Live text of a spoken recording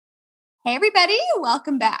Hey, everybody,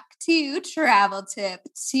 welcome back to Travel Tip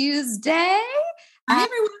Tuesday. Hi,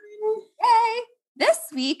 everyone. Yay! This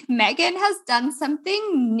week, Megan has done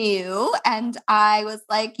something new, and I was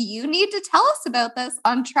like, you need to tell us about this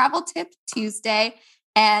on Travel Tip Tuesday.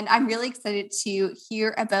 And I'm really excited to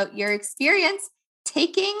hear about your experience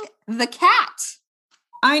taking the cat.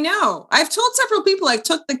 I know. I've told several people I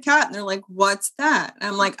took the cat and they're like, what's that? And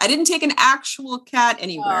I'm like, I didn't take an actual cat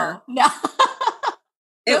anywhere. Oh, no.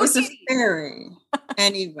 It was a ferry.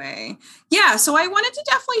 Anyway. Yeah. So I wanted to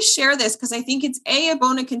definitely share this because I think it's a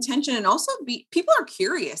bone of contention and also people are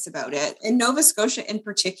curious about it in Nova Scotia in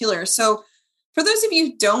particular. So for those of you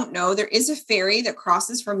who don't know, there is a ferry that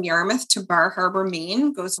crosses from Yarmouth to Bar Harbor,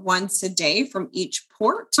 Maine, goes once a day from each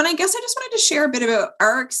port. And I guess I just wanted to share a bit about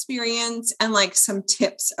our experience and like some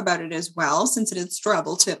tips about it as well, since it is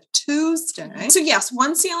Travel Tip Tuesday. So yes,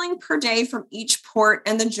 one sailing per day from each port,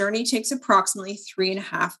 and the journey takes approximately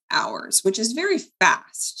 3.5 hours, which is very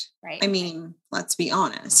fast. Right. I mean, let's be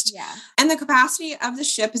honest. Yeah. And the capacity of the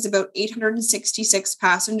ship is about 866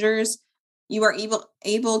 passengers. You are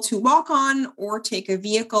able to walk on or take a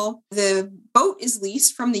vehicle. The boat is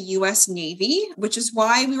leased from the U.S. Navy, which is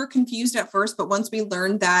why we were confused at first. But once we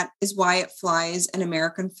learned that is why it flies an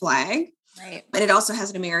American flag. Right. But it also has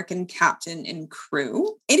an American captain and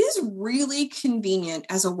crew. It is really convenient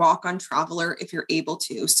as a walk-on traveler if you're able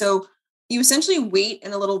to. So you essentially wait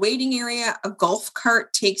in a little waiting area. A golf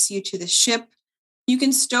cart takes you to the ship. You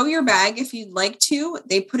can stow your bag if you'd like to.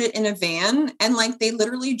 They put it in a van and like they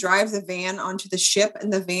literally drive the van onto the ship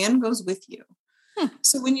and the van goes with you.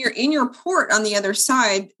 So when you're in your port on the other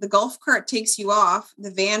side, the golf cart takes you off,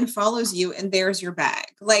 the van follows you, and there's your bag.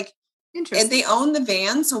 Like, and they own the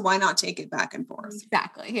van, so why not take it back and forth?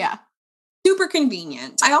 Exactly. Yeah. Super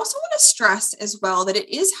convenient. I also want to stress as well that it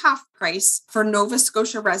is half price for Nova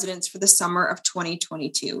Scotia residents for the summer of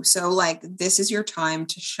 2022. So like this is your time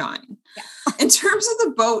to shine. Yeah. In terms of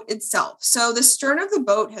the boat itself, so the stern of the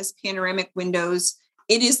boat has panoramic windows.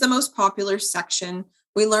 It is the most popular section.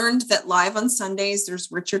 We learned that live on Sundays,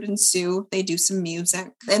 there's Richard and Sue. They do some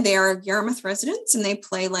music and they are Yarmouth residents and they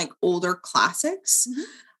play like older classics. Mm-hmm.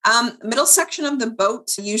 Middle section of the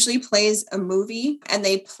boat usually plays a movie and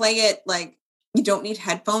they play it like you don't need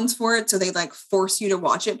headphones for it. So they like force you to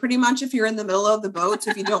watch it pretty much if you're in the middle of the boat. So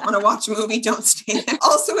if you don't want to watch a movie, don't stay there.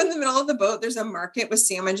 Also in the middle of the boat, there's a market with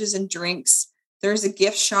sandwiches and drinks. There's a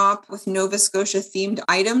gift shop with Nova Scotia themed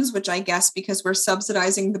items, which I guess because we're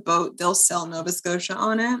subsidizing the boat, they'll sell Nova Scotia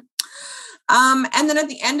on it. And then at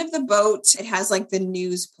the end of the boat, it has like the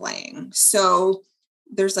news playing. So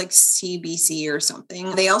there's like CBC or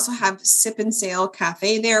something. They also have Sip and Sail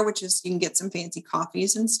Cafe there, which is you can get some fancy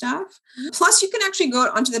coffees and stuff. Mm-hmm. Plus, you can actually go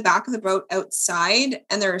onto the back of the boat outside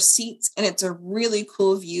and there are seats and it's a really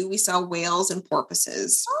cool view. We saw whales and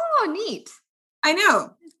porpoises. Oh, neat. I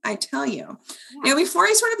know. I tell you. Yeah. Now, before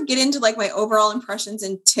I sort of get into like my overall impressions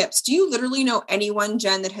and tips, do you literally know anyone,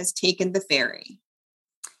 Jen, that has taken the ferry?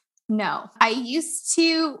 No, I used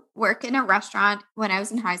to work in a restaurant when I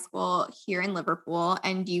was in high school here in Liverpool,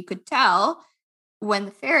 and you could tell when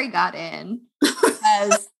the ferry got in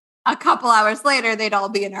because a couple hours later, they'd all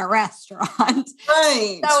be in our restaurant.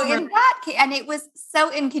 Right. So in that case, and it was so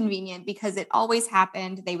inconvenient because it always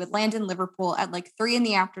happened. They would land in Liverpool at like 3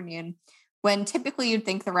 p.m. when typically you'd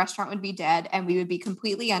think the restaurant would be dead and we would be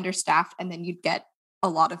completely understaffed and then you'd get a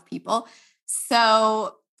lot of people.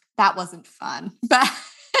 So that wasn't fun, but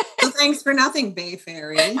well, thanks for nothing, Bay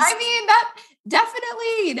Ferries. I mean, that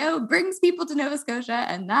definitely, brings people to Nova Scotia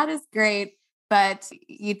and that is great. But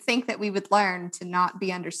you'd think that we would learn to not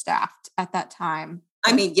be understaffed at that time.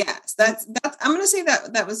 I mean, yes, that's, I'm going to say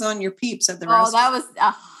that was on your peeps at the restaurant. Oh,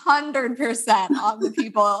 that was 100% on the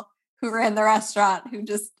people who were in the restaurant who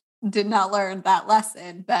just did not learn that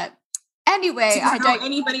lesson. But anyway, I don't know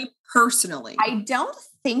anybody personally. I don't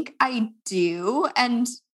think I do. And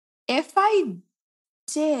if I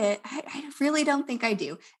did, I really don't think I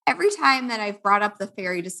do. Every time that I've brought up the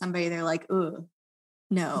ferry to somebody, they're like, "Ugh,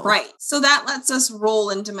 no." Right. So that lets us roll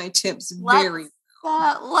into my tips. Let's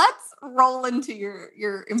roll into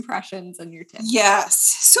your impressions and your tips. Yes.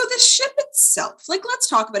 So the ship itself, like, let's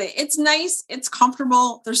talk about it. It's nice. It's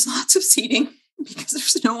comfortable. There's lots of seating because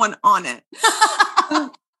there's no one on it.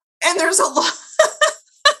 And there's a lot.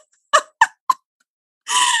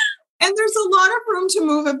 And there's a lot of room to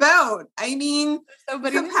move about. I mean,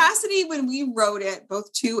 capacity when we rode it,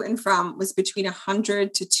 both to and from, was between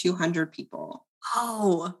 100 to 200 people.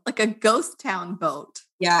 Oh, like a ghost town boat.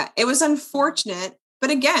 Yeah, it was unfortunate. But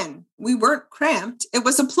again, we weren't cramped. It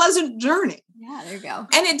was a pleasant journey. Yeah, there you go.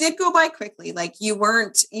 And it did go by quickly. Like you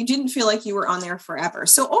didn't feel like you were on there forever.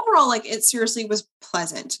 So overall, like it seriously was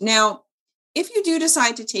pleasant. Now, if you do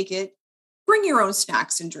decide to take it, bring your own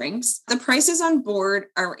snacks and drinks. The prices on board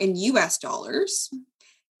are in US dollars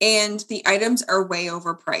and the items are way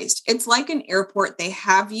overpriced. It's like an airport. They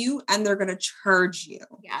have you and they're going to charge you.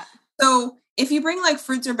 Yeah. So if you bring like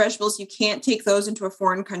fruits or vegetables, you can't take those into a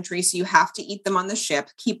foreign country. So you have to eat them on the ship.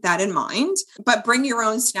 Keep that in mind. But bring your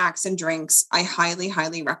own snacks and drinks. I highly,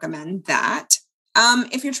 highly recommend that.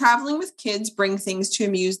 If you're traveling with kids, bring things to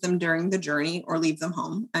amuse them during the journey or leave them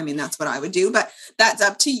home. I mean, that's what I would do, but that's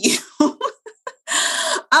up to you.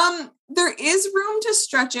 There is room to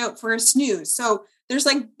stretch out for a snooze. So there's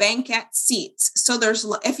like banquette seats. So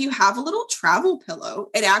if you have a little travel pillow,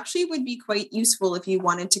 it actually would be quite useful if you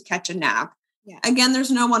wanted to catch a nap. Yeah. Again,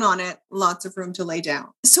 there's no one on it, lots of room to lay down.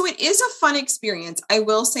 So it is a fun experience. I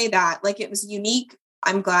will say that, like, it was unique.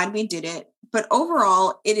 I'm glad we did it. But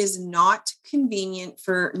overall, it is not convenient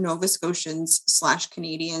for Nova Scotians /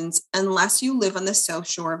 Canadians unless you live on the South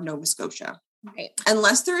Shore of Nova Scotia. Right.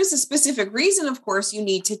 Unless there is a specific reason, of course, you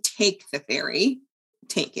need to take the ferry,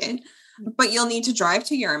 take it, but you'll need to drive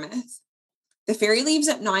to Yarmouth. The ferry leaves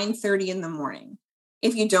at 9:30 in the morning.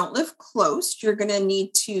 If you don't live close, you're going to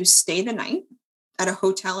need to stay the night at a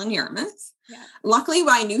hotel in Yarmouth. Yeah. Luckily,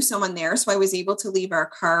 I knew someone there, so I was able to leave our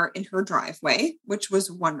car in her driveway, which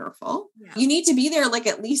was wonderful. Yeah. You need to be there like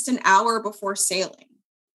at least an hour before sailing.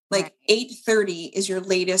 Like 8:30 is your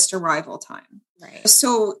latest arrival time. Right.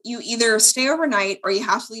 So you either stay overnight or you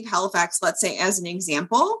have to leave Halifax, let's say, as an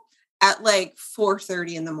example, at like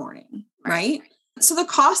 4:30 in the morning, right? So the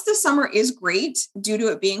cost this summer is great due to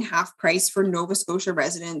it being half price for Nova Scotia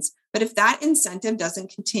residents. But if that incentive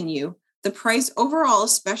doesn't continue, the price overall,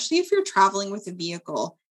 especially if you're traveling with a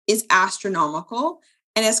vehicle, is astronomical.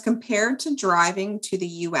 And as compared to driving to the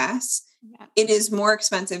US, it is more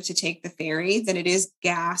expensive to take the ferry than it is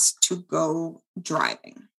gas to go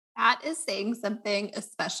driving. That is saying something,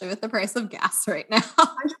 especially with the price of gas right now.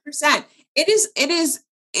 100%. It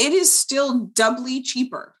is still doubly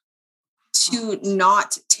cheaper to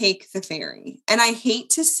not take the ferry. And I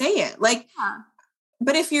hate to say it,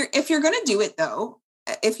 but if you're going to do it though,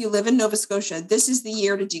 if you live in Nova Scotia, this is the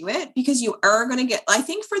year to do it because you are going to get, I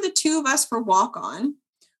think for the two of us for walk on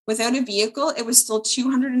without a vehicle, it was still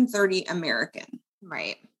 230 American.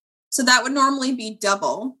 Right. So that would normally be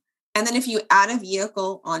double. And then if you add a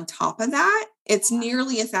vehicle on top of that, it's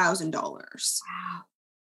nearly $1,000. Wow.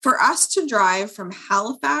 For us to drive from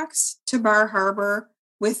Halifax to Bar Harbor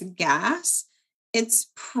with gas, it's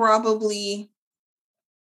probably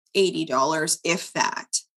 $80, if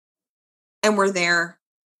that. And we're there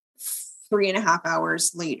 3.5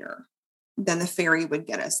 hours later than the ferry would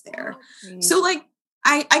get us there. Okay. So like,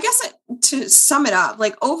 I guess to sum it up,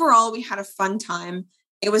 like overall, we had a fun time.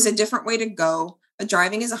 It was a different way to go, but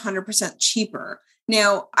driving is 100% cheaper.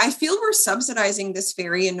 Now, I feel we're subsidizing this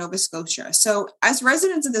ferry in Nova Scotia. So as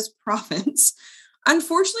residents of this province,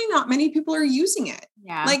 unfortunately, not many people are using it.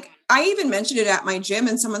 Yeah. Like I even mentioned it at my gym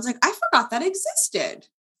and someone's like, I forgot that existed.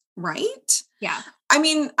 Right? Yeah. I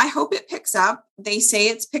mean, I hope it picks up. They say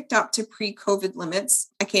it's picked up to pre-COVID limits.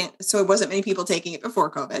 So it wasn't many people taking it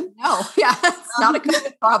before COVID. No, yeah, it's not a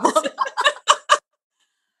COVID problem.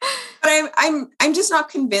 But I'm just not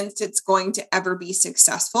convinced it's going to ever be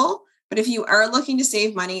successful. But if you are looking to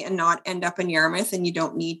save money and not end up in Yarmouth and you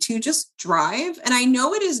don't need to, just drive. And I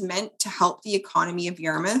know it is meant to help the economy of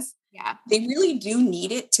Yarmouth. Yeah. They really do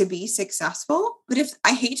need it to be successful. But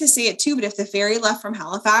I hate to say it too, but if the ferry left from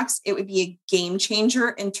Halifax, it would be a game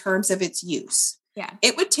changer in terms of its use. Yeah.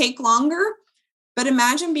 It would take longer, but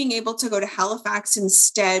imagine being able to go to Halifax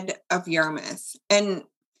instead of Yarmouth. And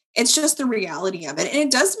it's just the reality of it. And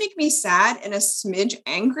it does make me sad and a smidge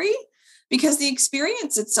angry because the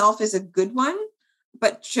experience itself is a good one,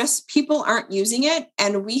 but just people aren't using it.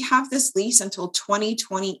 And we have this lease until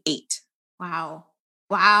 2028. Wow.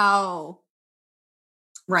 Wow.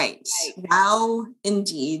 Right. Wow,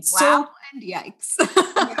 indeed. Wow, and yikes.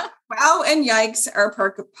 Wow and yikes, our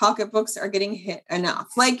pocketbooks are getting hit enough.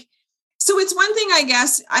 So it's one thing, I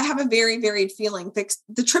guess, I have a very varied feeling.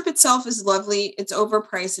 The trip itself is lovely. It's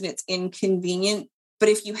overpriced and it's inconvenient. But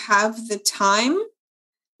if you have the time,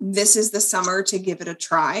 this is the summer to give it a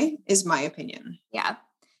try, is my opinion. Yeah.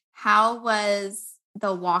 How was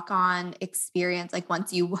the walk-on experience? Like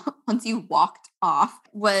once you walked off,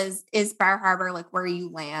 is Bar Harbor, like where you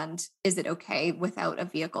land, is it okay without a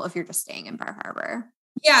vehicle if you're just staying in Bar Harbor?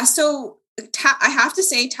 Yeah. So I have to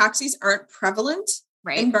say taxis aren't prevalent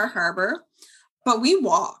in Bar Harbor, but we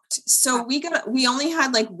walked. So we only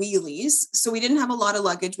had like wheelies. So we didn't have a lot of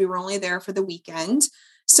luggage. We were only there for the weekend.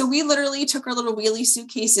 So we literally took our little wheelie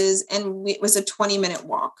suitcases and it was a 20-minute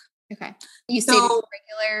walk. Okay. You stayed So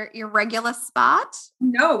at your regular spot?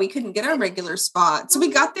 no, we couldn't get our regular spot. So we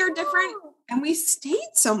got there different and we stayed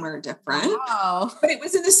somewhere different. Wow. But it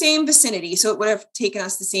was in the same vicinity. So it would have taken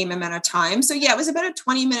us the same amount of time. So yeah, it was about a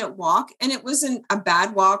 20-minute walk, and it wasn't a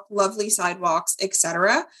bad walk, lovely sidewalks,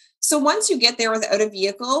 etc. So once you get there without a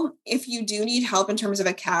vehicle, if you do need help in terms of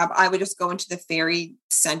a cab, I would just go into the ferry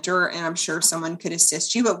center and I'm sure someone could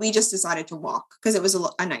assist you. But we just decided to walk because it was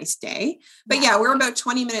a nice day. But yeah, we're about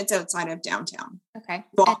 20 minutes outside of downtown. Okay.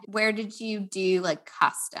 And where did you do like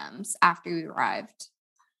customs after you arrived?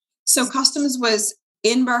 So customs was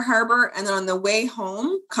in Bar Harbor, and then on the way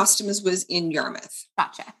home, customs was in Yarmouth.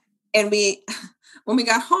 Gotcha. And when we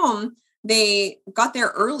got home, they got there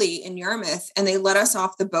early in Yarmouth and they let us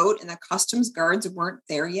off the boat, and the customs guards weren't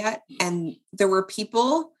there yet. And there were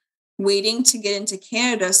people waiting to get into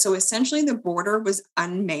Canada. So essentially the border was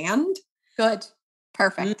unmanned. Good.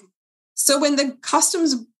 Perfect. So when the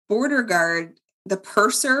customs border guard, the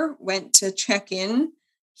purser, went to check in,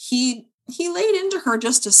 he laid into her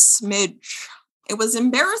just a smidge. It was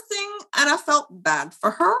embarrassing and I felt bad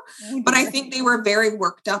for her, but I think they were very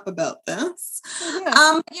worked up about this.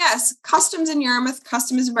 Yes, customs in Yarmouth,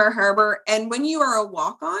 customs in Bar Harbor. And when you are a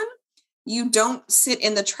walk-on, you don't sit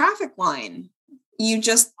in the traffic line. There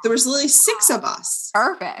was literally 6 of us.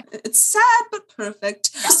 Perfect. It's sad, but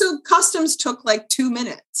perfect. Yeah. So customs took like 2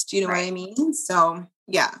 minutes. Do you know what I mean? So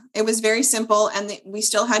yeah, it was very simple. And we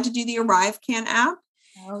still had to do the ArriveCan app.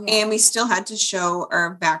 Oh, yeah. And we still had to show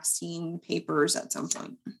our vaccine papers at some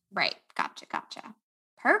point. Right. Gotcha.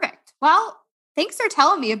 Perfect. Well, thanks for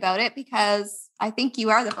telling me about it, because I think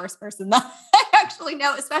you are the first person that I actually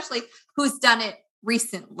know, especially who's done it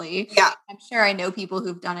recently. Yeah. I'm sure I know people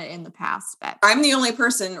who've done it in the past, but I'm the only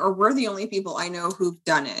person, or we're the only people I know who've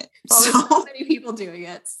done it. Well, there's so many people doing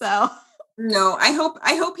it. So no, I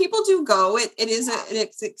hope people do go. It is an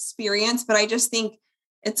experience, but I just think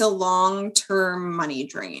it's a long-term money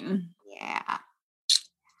drain. Yeah.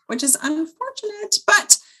 Which is unfortunate.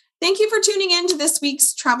 But thank you for tuning in to this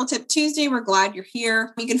week's Travel Tip Tuesday. We're glad you're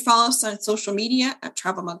here. You can follow us on social media at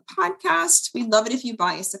Travel Mug Podcast. We'd love it if you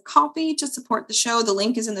buy us a coffee to support the show. The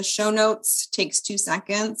link is in the show notes. Takes 2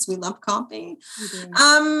 seconds. We love coffee.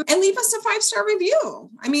 And leave us a 5-star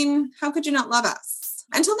review. I mean, how could you not love us?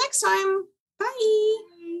 Until next time. Bye.